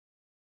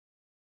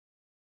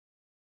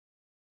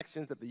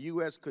actions that the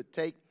U.S. could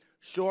take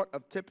short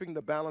of tipping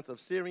the balance of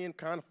Syrian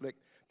conflict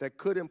that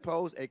could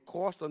impose a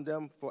cost on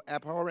them for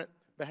abhorrent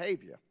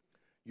behavior.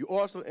 You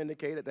also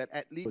indicated that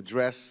at least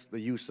address the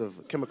use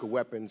of chemical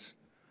weapons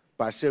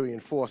by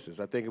Syrian forces.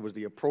 I think it was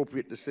the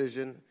appropriate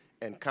decision,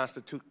 and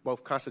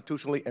both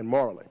constitutionally and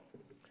morally.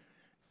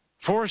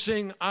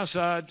 Forcing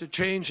Assad to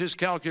change his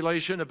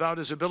calculation about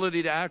his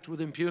ability to act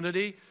with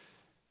impunity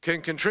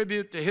can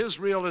contribute to his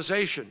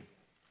realization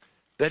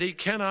that he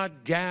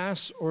cannot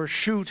gas or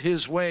shoot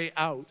his way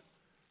out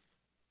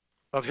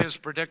of his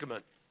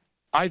predicament.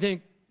 I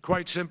think,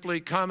 quite simply,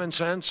 common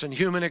sense and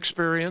human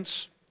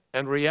experience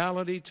and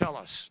reality tell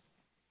us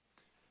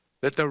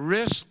that the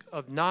risk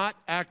of not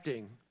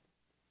acting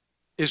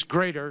is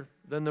greater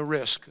than the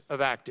risk of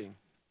acting.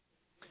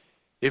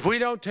 If we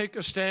don't take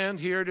a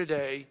stand here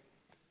today,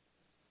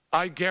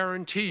 I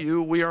guarantee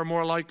you we are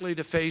more likely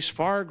to face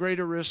far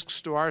greater risks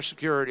to our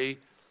security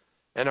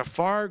and a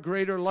far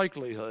greater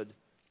likelihood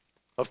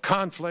of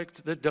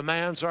conflict that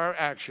demands our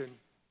action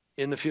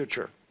in the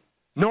future.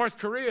 North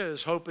Korea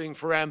is hoping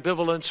for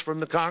ambivalence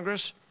from the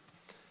Congress.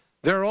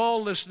 They're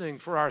all listening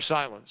for our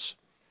silence.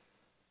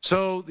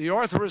 So the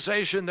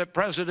authorization that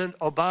President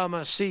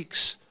Obama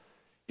seeks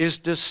is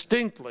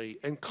distinctly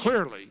and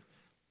clearly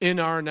in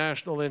our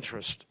national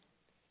interest,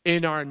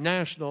 in our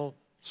national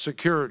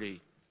security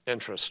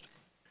interest.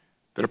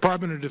 The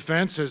Department of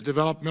Defense has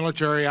developed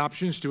military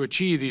options to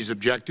achieve these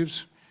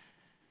objectives,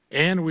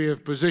 and we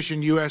have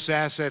positioned U.S.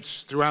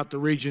 assets throughout the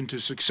region to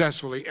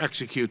successfully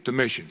execute the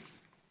mission.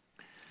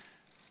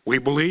 We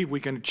believe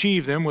we can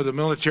achieve them with a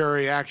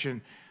military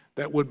action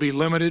that would be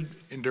limited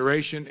in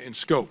duration and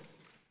scope.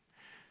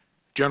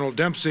 General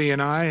Dempsey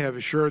and I have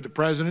assured the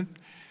President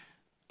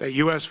that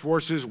U.S.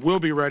 forces will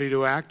be ready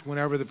to act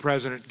whenever the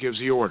President gives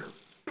the order.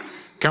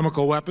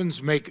 Chemical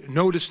weapons make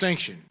no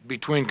distinction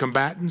between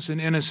combatants and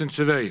innocent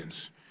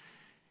civilians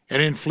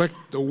and inflict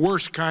the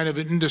worst kind of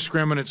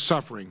indiscriminate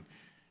suffering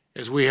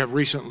as we have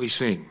recently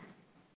seen.